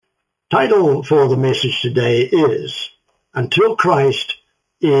Title for the message today is Until Christ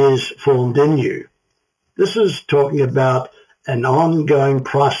is Formed in You. This is talking about an ongoing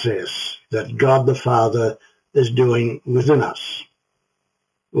process that God the Father is doing within us.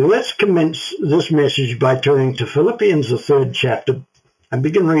 Well, let's commence this message by turning to Philippians, the 3rd chapter, and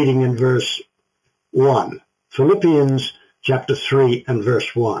begin reading in verse 1. Philippians chapter 3 and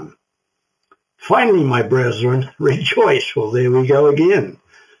verse 1. Finally, my brethren, rejoice. Well, there we go again.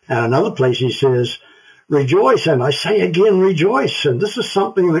 And another place he says, rejoice, and I say again, rejoice. And this is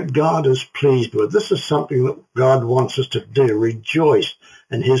something that God is pleased with. This is something that God wants us to do, rejoice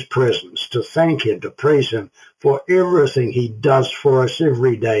in his presence, to thank him, to praise him for everything he does for us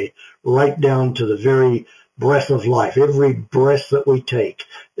every day, right down to the very breath of life. Every breath that we take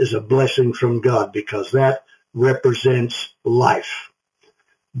is a blessing from God because that represents life.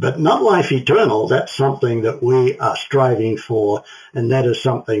 But not life eternal. That's something that we are striving for, and that is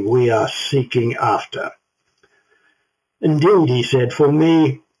something we are seeking after. Indeed, he said, for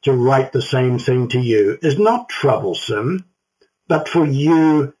me to write the same thing to you is not troublesome, but for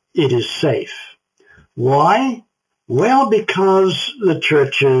you it is safe. Why? Well, because the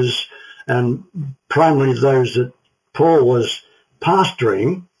churches, and primarily those that Paul was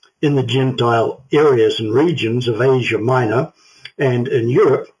pastoring in the Gentile areas and regions of Asia Minor and in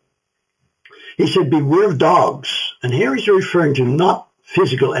Europe, he said, beware of dogs. And here he's referring to not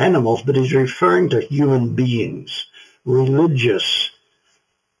physical animals, but he's referring to human beings, religious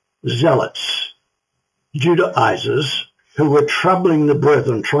zealots, Judaizers, who were troubling the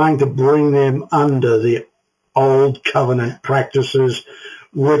brethren, trying to bring them under the old covenant practices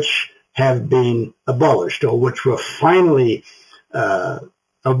which have been abolished or which were finally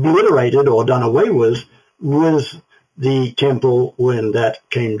obliterated or done away with the temple when that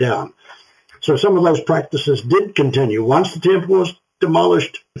came down. So some of those practices did continue. Once the temple was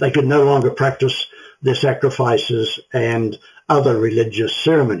demolished, they could no longer practice their sacrifices and other religious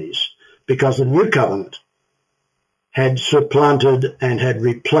ceremonies because the new covenant had supplanted and had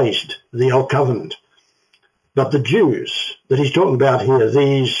replaced the old covenant. But the Jews that he's talking about here,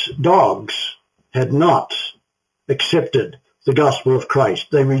 these dogs, had not accepted the gospel of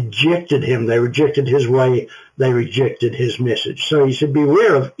Christ. They rejected him. They rejected his way. They rejected his message. So he said,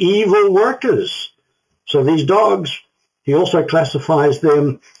 beware of evil workers. So these dogs, he also classifies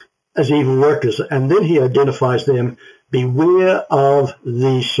them as evil workers. And then he identifies them, beware of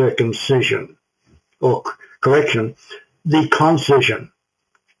the circumcision, or correction, the concision,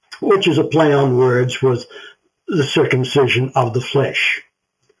 which is a play on words with the circumcision of the flesh,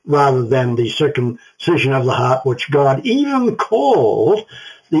 rather than the circumcision of the heart, which God even called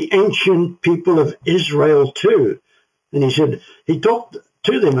the ancient people of Israel too. And he said, he talked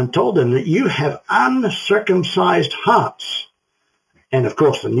to them and told them that you have uncircumcised hearts. And of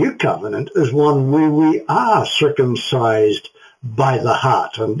course, the new covenant is one where we are circumcised by the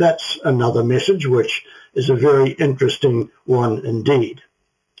heart. And that's another message, which is a very interesting one indeed.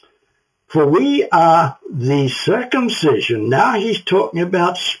 For we are the circumcision. Now he's talking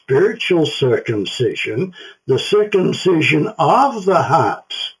about spiritual circumcision, the circumcision of the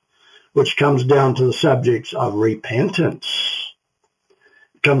heart, which comes down to the subjects of repentance.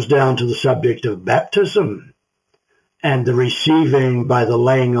 It comes down to the subject of baptism and the receiving by the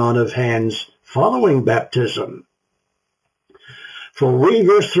laying on of hands following baptism. For we,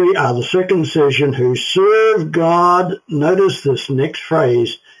 verse 3, are the circumcision who serve God, notice this next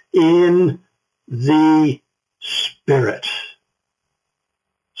phrase, in the Spirit.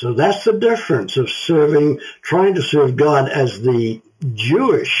 So that's the difference of trying to serve God as the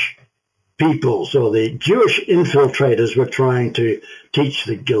Jewish peoples or the Jewish infiltrators were trying to teach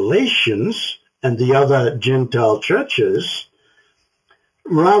the Galatians and the other Gentile churches,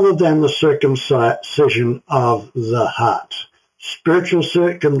 rather than the circumcision of the heart. Spiritual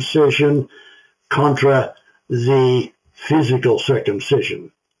circumcision contra the physical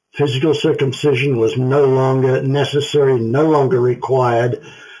circumcision. Physical circumcision was no longer necessary, no longer required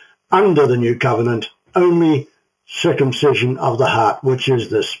under the new covenant, only circumcision of the heart, which is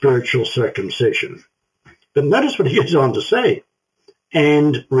the spiritual circumcision. But notice what he goes on to say,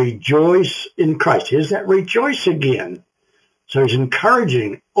 and rejoice in Christ. Here's that rejoice again. So he's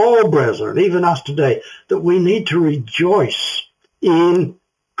encouraging all brethren, even us today, that we need to rejoice in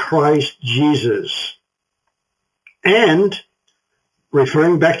Christ Jesus. And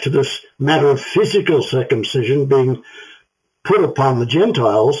referring back to this matter of physical circumcision being put upon the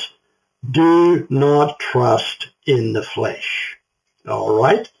Gentiles, do not trust in the flesh. All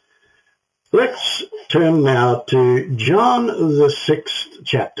right. Let's turn now to John, the 6th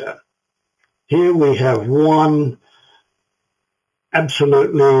chapter. Here we have one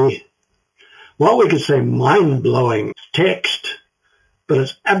absolutely well, we could say mind-blowing text, but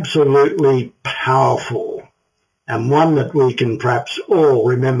it's absolutely powerful and one that we can perhaps all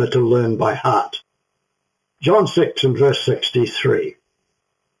remember to learn by heart. John 6 and verse 63.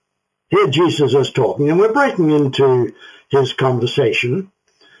 Here Jesus is talking, and we're breaking into his conversation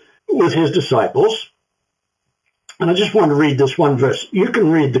with his disciples. And I just want to read this one verse. You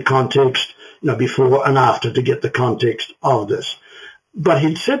can read the context, before and after to get the context of this. But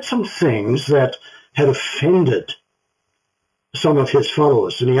he'd said some things that had offended some of his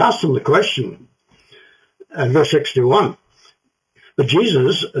followers. And he asked them the question, verse 61. But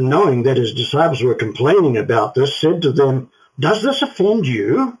Jesus, knowing that his disciples were complaining about this, said to them, does this offend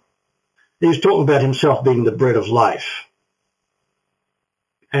you? He was talking about himself being the bread of life,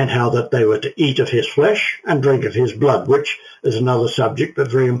 and how that they were to eat of his flesh and drink of his blood, which is another subject, but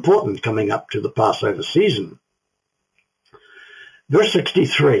very important coming up to the Passover season. Verse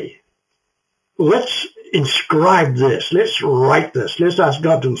 63. Let's inscribe this. Let's write this. Let's ask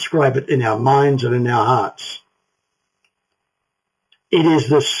God to inscribe it in our minds and in our hearts. It is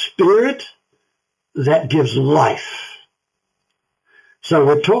the Spirit that gives life. So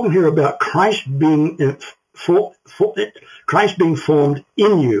we're talking here about Christ being formed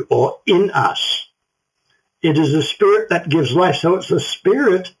in you or in us. It is the Spirit that gives life. So it's the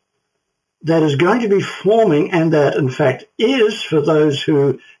Spirit that is going to be forming, and that in fact is, for those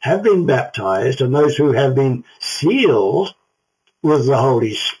who have been baptized and those who have been sealed with the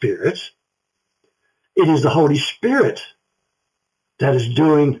Holy Spirit. It is the Holy Spirit that is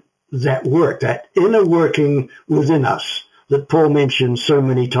doing that work, that inner working within us that Paul mentions so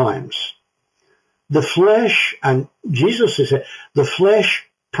many times. The flesh, and Jesus says, the flesh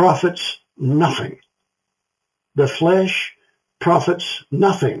profits nothing. The flesh profits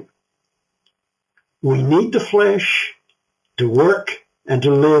nothing. We need the flesh to work and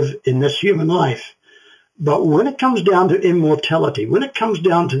to live in this human life. But when it comes down to immortality, when it comes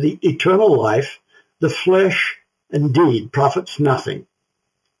down to the eternal life, the flesh indeed profits nothing.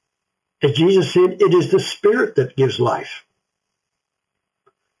 As Jesus said, it is the Spirit that gives life.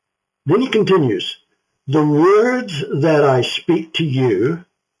 Then he continues, the words that I speak to you,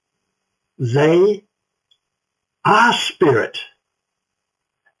 they are spirit,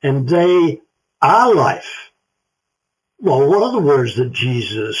 and they are life. Well, what are the words that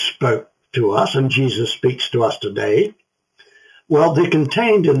Jesus spoke to us and Jesus speaks to us today? Well, they're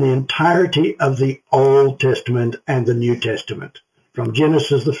contained in the entirety of the Old Testament and the New Testament, from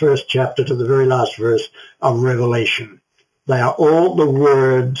Genesis, the first chapter, to the very last verse of Revelation. They are all the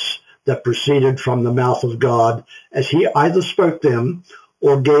words that proceeded from the mouth of God as he either spoke them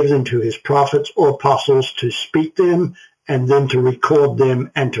or gave them to his prophets or apostles to speak them and then to record them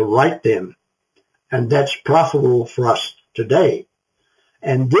and to write them. And that's profitable for us today.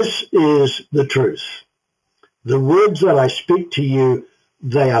 And this is the truth. The words that I speak to you,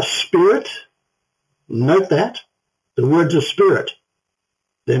 they are spirit. Note that. The words are spirit.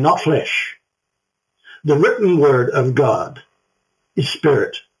 They're not flesh. The written word of God is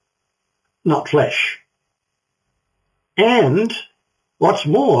spirit, not flesh. And what's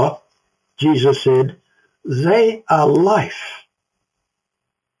more, Jesus said, they are life.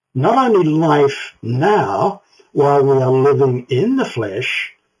 Not only life now, while we are living in the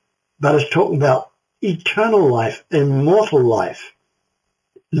flesh, but it's talking about eternal life, immortal life,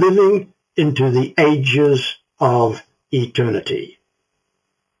 living into the ages of eternity.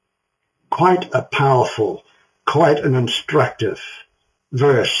 Quite a powerful, quite an instructive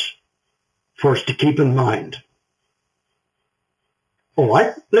verse for us to keep in mind. All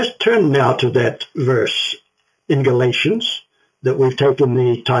right, let's turn now to that verse in Galatians that we've taken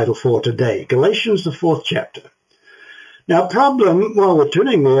the title for today. Galatians, the 4th chapter. Now, problem, while we're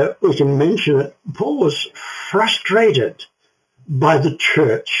turning there, we can mention that Paul was frustrated by the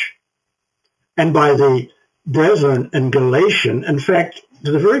church and by the brethren in Galatian. In fact,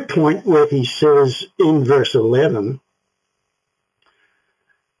 to the very point where he says in verse 11,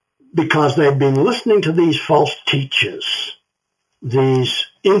 because they'd been listening to these false teachers, these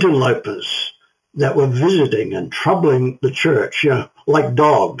interlopers that were visiting and troubling the church, like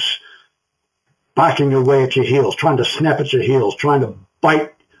dogs, barking away at your heels, trying to snap at your heels, trying to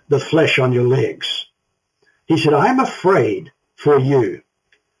bite the flesh on your legs. He said, I'm afraid for you,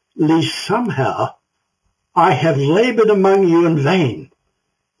 lest somehow I have labored among you in vain.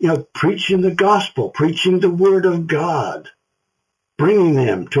 Preaching the gospel, preaching the word of God, bringing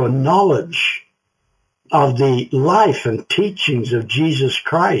them to a knowledge of the life and teachings of Jesus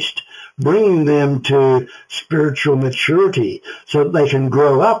Christ, bringing them to spiritual maturity so that they can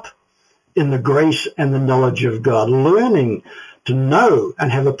grow up in the grace and the knowledge of God, learning to know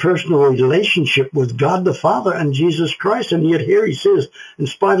and have a personal relationship with God the Father and Jesus Christ. And yet here he says, in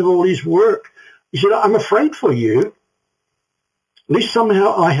spite of all his work, he said, I'm afraid for you. At least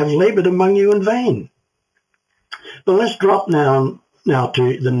somehow I have labored among you in vain. But let's drop now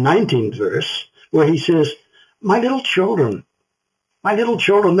to the 19th verse, where he says, my little children,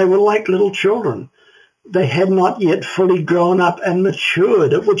 they were like little children. They had not yet fully grown up and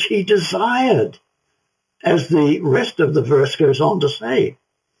matured, at which he desired, as the rest of the verse goes on to say,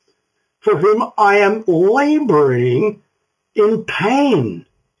 for whom I am laboring in pain.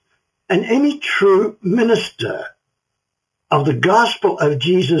 And any true minister of the gospel of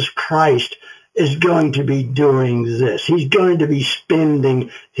Jesus Christ is going to be doing this. He's going to be spending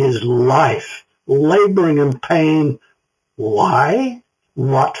his life laboring in pain. Why?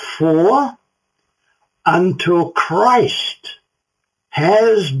 What for? Until Christ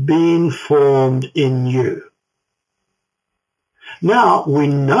has been formed in you. Now, we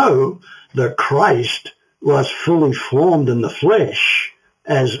know that Christ was fully formed in the flesh,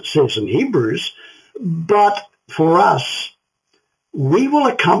 as it says in Hebrews, but for us, we will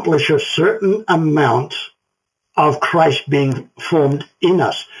accomplish a certain amount of Christ being formed in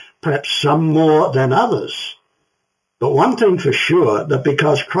us, perhaps some more than others. But one thing for sure, that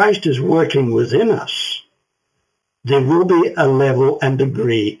because Christ is working within us, there will be a level and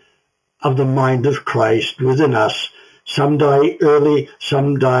degree of the mind of Christ within us. Some die early,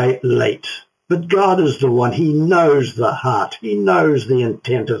 some die late. But God is the one. He knows the heart. He knows the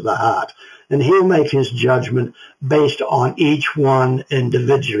intent of the heart. And he'll make his judgment based on each one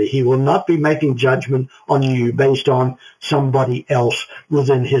individually. He will not be making judgment on you based on somebody else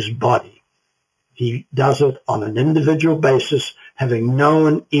within his body. He does it on an individual basis, having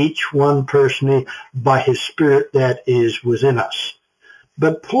known each one personally by his Spirit that is within us.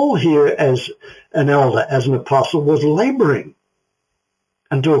 But Paul here, as an elder, as an apostle, was laboring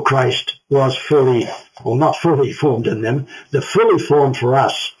until Christ was fully, well, not fully formed in them. The fully formed for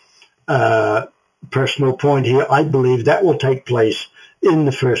us, personal point here, I believe that will take place in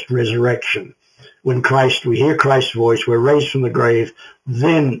the first resurrection. When we hear Christ's voice, we're raised from the grave,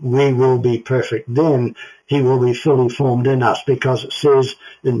 then we will be perfect. Then he will be fully formed in us, because it says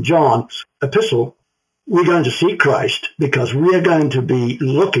in John's epistle, we're going to see Christ because we are going to be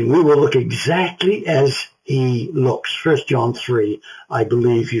looking. We will look exactly as he looks. 1 John 3, I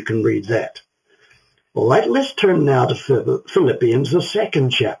believe you can read that. All right, let's turn now to Philippians, the second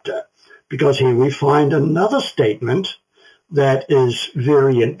chapter, because here we find another statement that is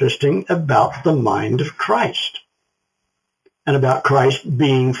very interesting about the mind of Christ and about Christ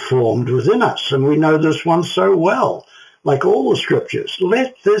being formed within us. And we know this one so well, like all the scriptures.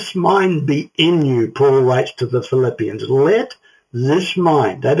 Let this mind be in you, Paul writes to the Philippians. Let this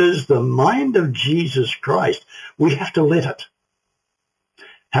mind, that is the mind of Jesus Christ, we have to let it.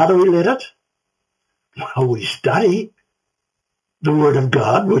 How do we let it? Well, we study the Word of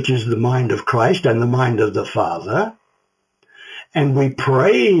God, which is the mind of Christ and the mind of the Father. And we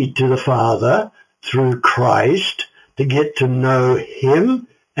pray to the Father through Christ to get to know him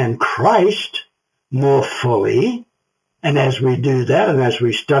and Christ more fully. And as we do that, and as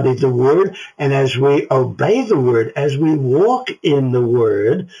we study the Word, and as we obey the Word, as we walk in the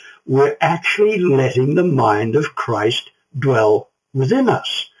Word, we're actually letting the mind of Christ dwell within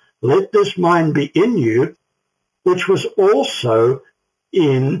us. Let this mind be in you, which was also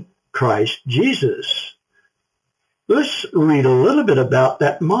in Christ Jesus. Let's read a little bit about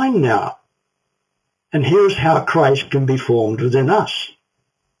that mind now. And here's how Christ can be formed within us.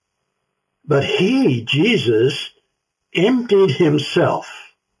 But he, Jesus, emptied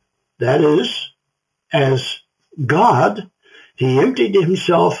himself. That is, as God, he emptied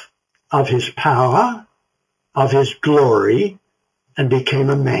himself of his power, of his glory, and became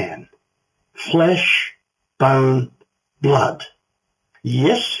a man. Flesh, bone, blood.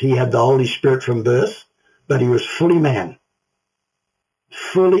 Yes, he had the Holy Spirit from birth, but he was fully man.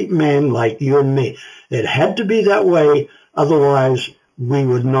 Fully man like you and me. It had to be that way, otherwise we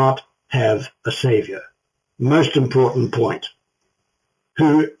would not have a Savior. Most important point.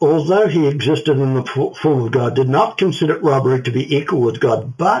 Who, although he existed in the form of God, did not consider it robbery to be equal with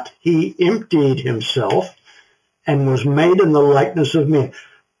God, but he emptied himself and was made in the likeness of men.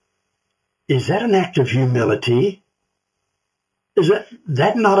 Is that an act of humility? Is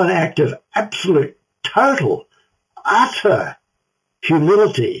that not an act of absolute, total, utter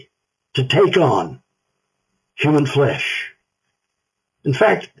humility to take on human flesh? In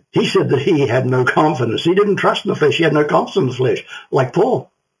fact, he said that he had no confidence. He didn't trust in the flesh. He had no confidence in the flesh, like Paul,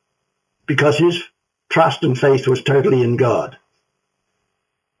 because his trust and faith was totally in God.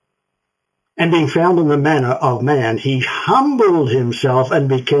 And being found in the manner of man, he humbled himself and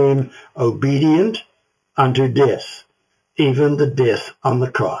became obedient unto death, even the death on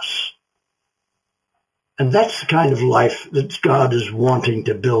the cross. And that's the kind of life that God is wanting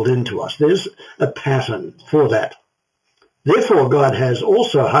to build into us. There's a pattern for that. Therefore, God has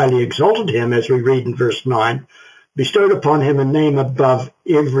also highly exalted him, as we read in verse 9, bestowed upon him a name above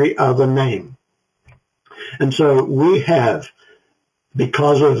every other name. And so we have,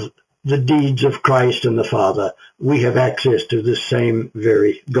 because of the deeds of Christ and the Father, we have access to this same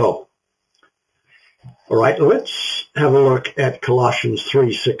very goal. All right, let's have a look at Colossians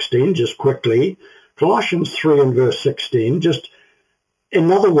 3:16 just quickly. Colossians 3 and verse 16, just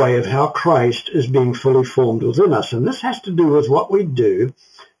another way of how Christ is being fully formed within us. And this has to do with what we do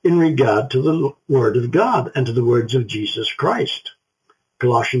in regard to the Word of God and to the words of Jesus Christ.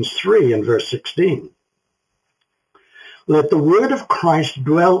 Colossians 3 and verse 16. Let the word of Christ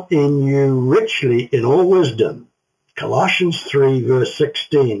dwell in you richly in all wisdom. Colossians 3 verse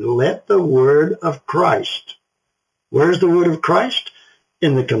 16. Let the word of Christ. Where is the word of Christ?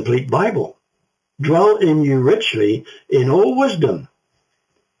 In the complete Bible. Dwell in you richly in all wisdom,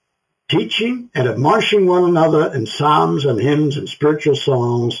 teaching and admonishing one another in psalms and hymns and spiritual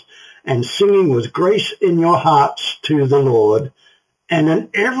songs, and singing with grace in your hearts to the Lord, and in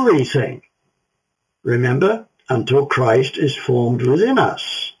everything. Remember, until Christ is formed within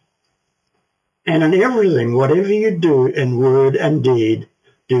us. And in everything, whatever you do in word and deed,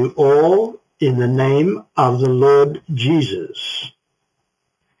 do all in the name of the Lord Jesus.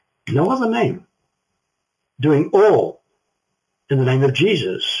 No other name. Doing all in the name of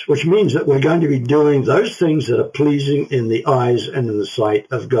Jesus, which means that we're going to be doing those things that are pleasing in the eyes and in the sight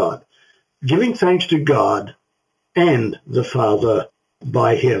of God. Giving thanks to God and the Father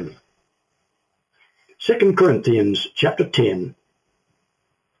by him. 2 Corinthians chapter 10.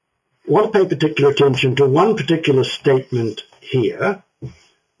 I want to pay particular attention to one particular statement here,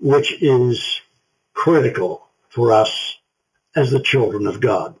 which is critical for us as the children of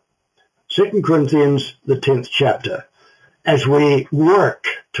God. 2 Corinthians, the 10th chapter. As we work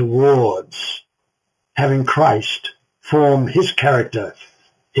towards having Christ form his character,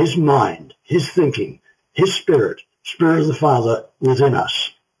 his mind, his thinking, his spirit of the Father within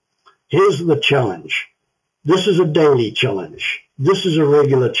us. Here's the challenge. This is a daily challenge. This is a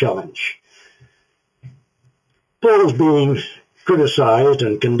regular challenge. Paul is being criticized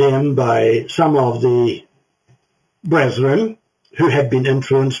and condemned by some of the brethren who had been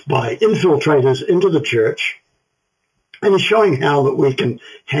influenced by infiltrators into the church, and is showing how that we can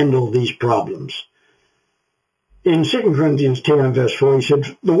handle these problems. In 2 Corinthians 10 and verse 4, he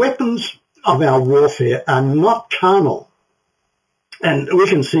said, the weapons of our warfare are not carnal. And we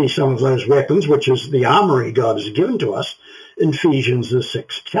can see some of those weapons, which is the armory God has given to us, in Ephesians the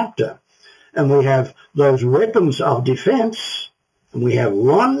 6th chapter. And we have those weapons of defense, and we have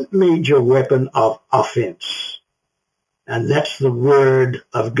one major weapon of offense. And that's the Word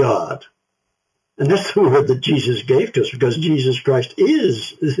of God. And that's the word that Jesus gave to us, because Jesus Christ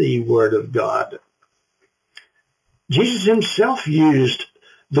is the Word of God. Jesus himself used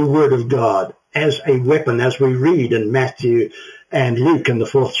the Word of God as a weapon, as we read in Matthew and Luke in the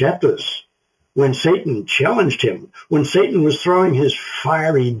 4th chapters, when Satan challenged him, when Satan was throwing his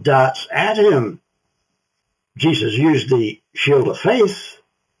fiery darts at him. Jesus used the shield of faith,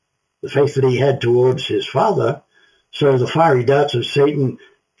 the faith that he had towards his Father, so the fiery darts of Satan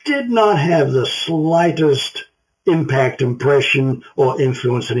did not have the slightest impact, impression, or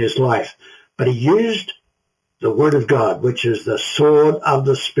influence in his life. But he used the Word of God, which is the sword of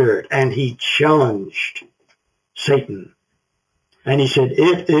the Spirit, and he challenged Satan. And he said,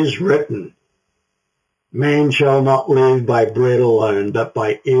 it is written, man shall not live by bread alone, but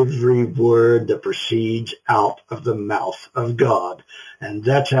by every word that proceeds out of the mouth of God. And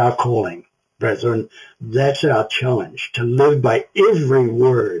that's our calling, brethren. That's our challenge, to live by every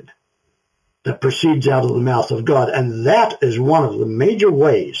word that proceeds out of the mouth of God. And that is one of the major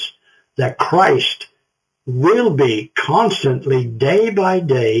ways that Christ will be constantly, day by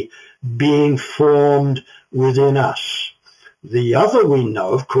day, being formed within us. The other we know,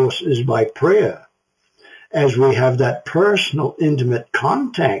 of course, is by prayer. As we have that personal, intimate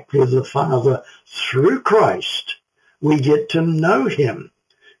contact with the Father through Christ, we get to know him.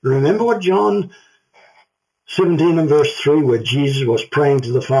 Remember what John 17 and verse 3, where Jesus was praying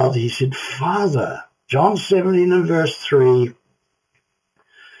to the Father, he said, Father, John 17 and verse 3,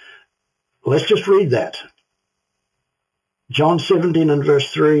 let's just read that. John 17 and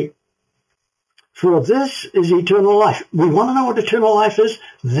verse 3, for this is eternal life. We want to know what eternal life is?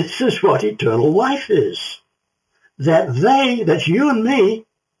 This is what eternal life is. That's you and me,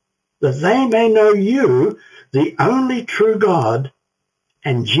 that they may know you, the only true God,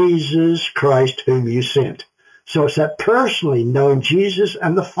 and Jesus Christ whom you sent. So it's that personally knowing Jesus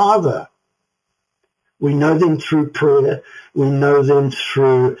and the Father. We know them through prayer. We know them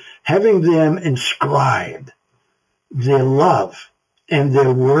through having them inscribe their love and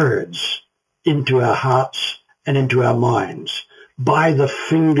their words into our hearts and into our minds by the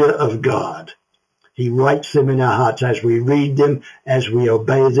finger of God. He writes them in our hearts as we read them, as we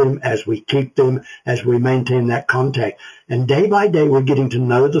obey them, as we keep them, as we maintain that contact. And day by day, we're getting to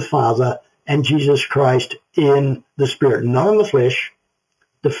know the Father and Jesus Christ in the Spirit, not in the flesh.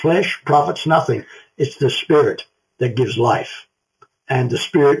 The flesh profits nothing. It's the Spirit that gives life. And the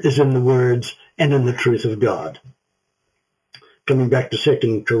Spirit is in the words and in the truth of God. Coming back to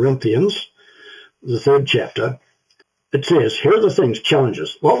 2 Corinthians, the 3rd chapter, it says, here are the things,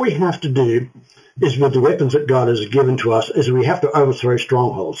 challenges. What we have to do is with the weapons that God has given to us is we have to overthrow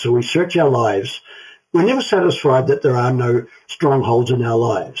strongholds. So we search our lives. We're never satisfied that there are no strongholds in our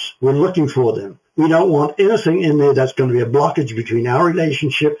lives. We're looking for them. We don't want anything in there that's going to be a blockage between our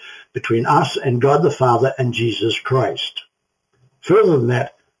relationship, between us and God the Father and Jesus Christ. Further than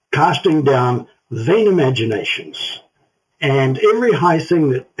that, casting down vain imaginations and every high thing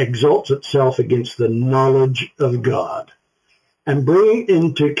that exalts itself against the knowledge of God, and bringing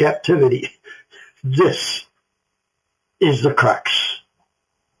into captivity. This is the crux.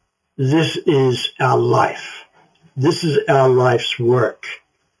 This is our life. This is our life's work,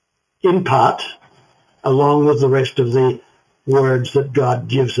 in part, along with the rest of the words that God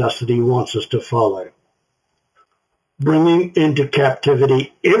gives us that he wants us to follow. Bringing into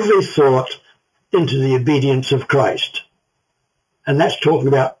captivity every thought into the obedience of Christ. And that's talking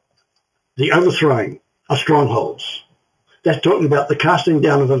about the overthrowing of strongholds. That's talking about the casting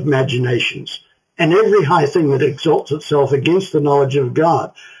down of imaginations and every high thing that exalts itself against the knowledge of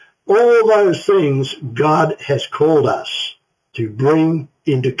God. All those things God has called us to bring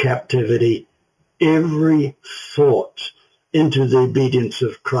into captivity every thought into the obedience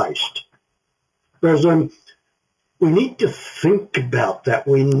of Christ. Brethren, we need to think about that.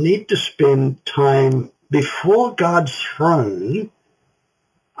 We need to spend time before God's throne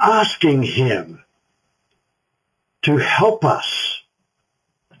asking him to help us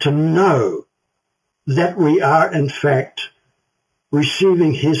to know that we are in fact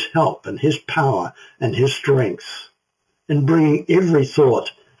receiving his help and his power and his strength in bringing every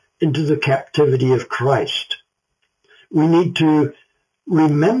thought into the captivity of Christ. We need to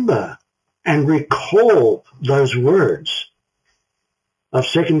remember and recall those words of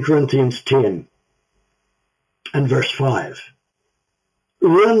 2 Corinthians 10 and verse 5.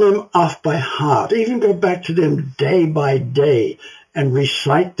 Learn them off by heart. Even go back to them day by day and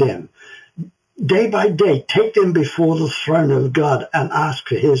recite them. Day by day, take them before the throne of God and ask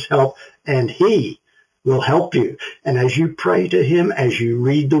for his help, and he will help you. And as you pray to him, as you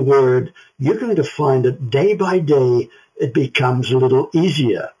read the word, you're going to find that day by day it becomes a little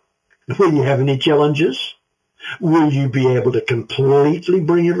easier. Will you have any challenges? Will you be able to completely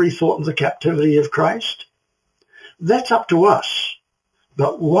bring every thought into the captivity of Christ? That's up to us.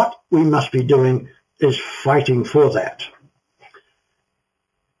 But what we must be doing is fighting for that.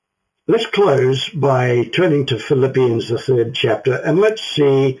 Let's close by turning to Philippians, the 3rd chapter, and let's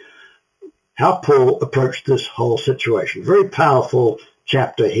see how Paul approached this whole situation. Very powerful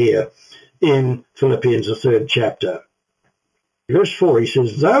chapter here in Philippians, the 3rd chapter. Verse 4, he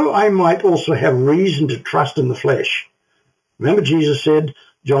says, though I might also have reason to trust in the flesh. Remember Jesus said,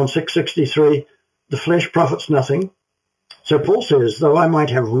 John 6:63, the flesh profits nothing. So Paul says, though I might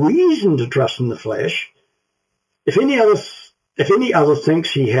have reason to trust in the flesh, if any other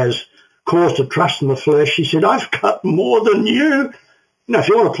thinks he has cause to trust in the flesh, he said, I've got more than you. Now, if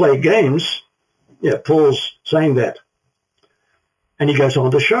you want to play games, Paul's saying that. And he goes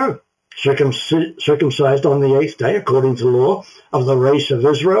on to show, circumcised on the 8th day, according to the law, of the race of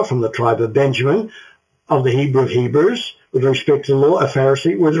Israel, from the tribe of Benjamin, of the Hebrew of Hebrews, with respect to the law, a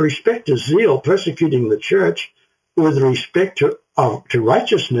Pharisee, with respect to zeal, persecuting the church, with respect to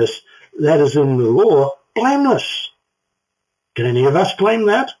righteousness that is in the law, blameless. Can any of us claim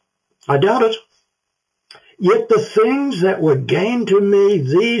that? I doubt it. Yet the things that were gained to me,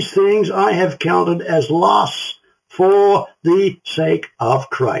 these things I have counted as loss for the sake of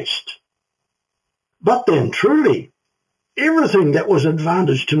Christ. But then, truly, everything that was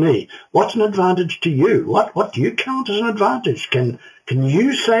advantage to me, what's an advantage to you? What do you count as an advantage? Can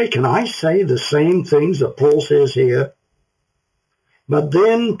I say the same things that Paul says here? But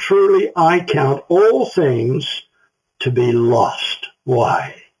then, truly, I count all things to be lost.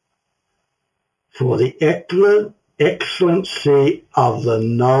 Why? For the excellency of the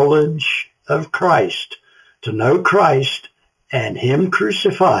knowledge of Christ, to know Christ and him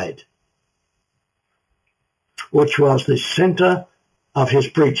crucified, which was the center of his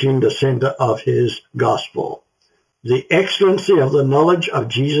preaching, the center of his gospel. The excellency of the knowledge of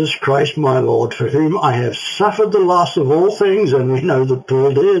Jesus Christ my Lord, for whom I have suffered the loss of all things, and we know that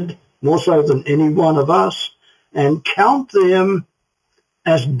Paul did, more so than any one of us, and count them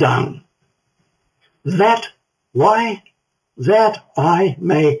as dung. That, why? That I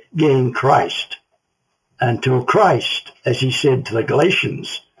may gain Christ, until Christ, as he said to the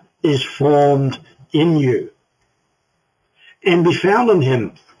Galatians, is formed in you, and be found in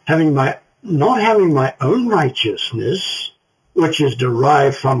him, not having my own righteousness, which is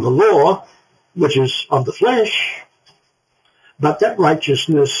derived from the law, which is of the flesh, but that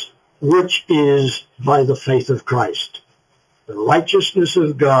righteousness which is by the faith of Christ, the righteousness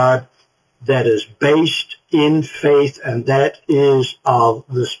of God that is based in faith, and that is of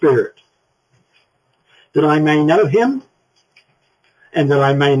the Spirit, that I may know him, and that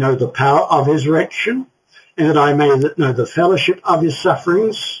I may know the power of his resurrection, and that I may know the fellowship of his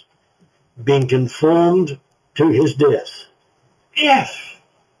sufferings, being conformed to his death. If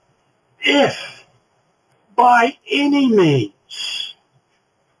by any means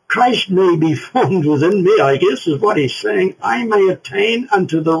Christ may be formed within me, I guess is what he's saying, I may attain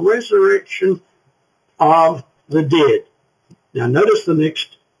unto the resurrection of the dead. Now notice the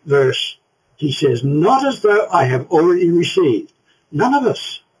next verse. He says, not as though I have already received. None of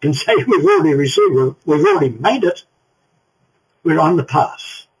us can say we've already received. We've already made it. We're on the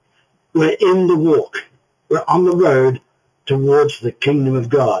path. We're in the walk. We're on the road towards the kingdom of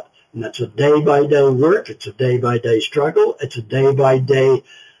God. And that's a day-by-day work. It's a day-by-day struggle. It's a day-by-day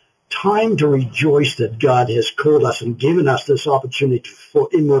time to rejoice that God has called us and given us this opportunity for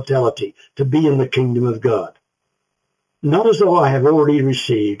immortality, to be in the kingdom of God. Not as though I have already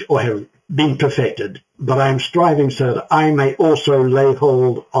received or have been perfected, but I am striving so that I may also lay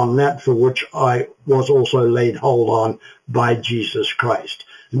hold on that for which I was also laid hold on by Jesus Christ.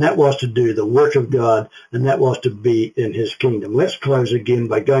 And that was to do the work of God, and that was to be in his kingdom. Let's close again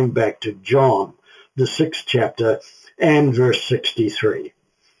by going back to John, the 6th chapter, and verse 63.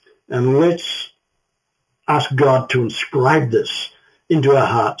 And let's ask God to inscribe this into our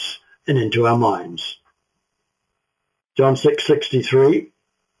hearts and into our minds. John 6:63.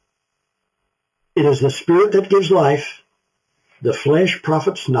 It is the Spirit that gives life. The flesh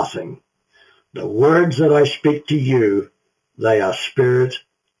profits nothing. The words that I speak to you, they are spirit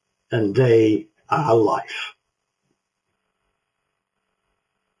and they are life.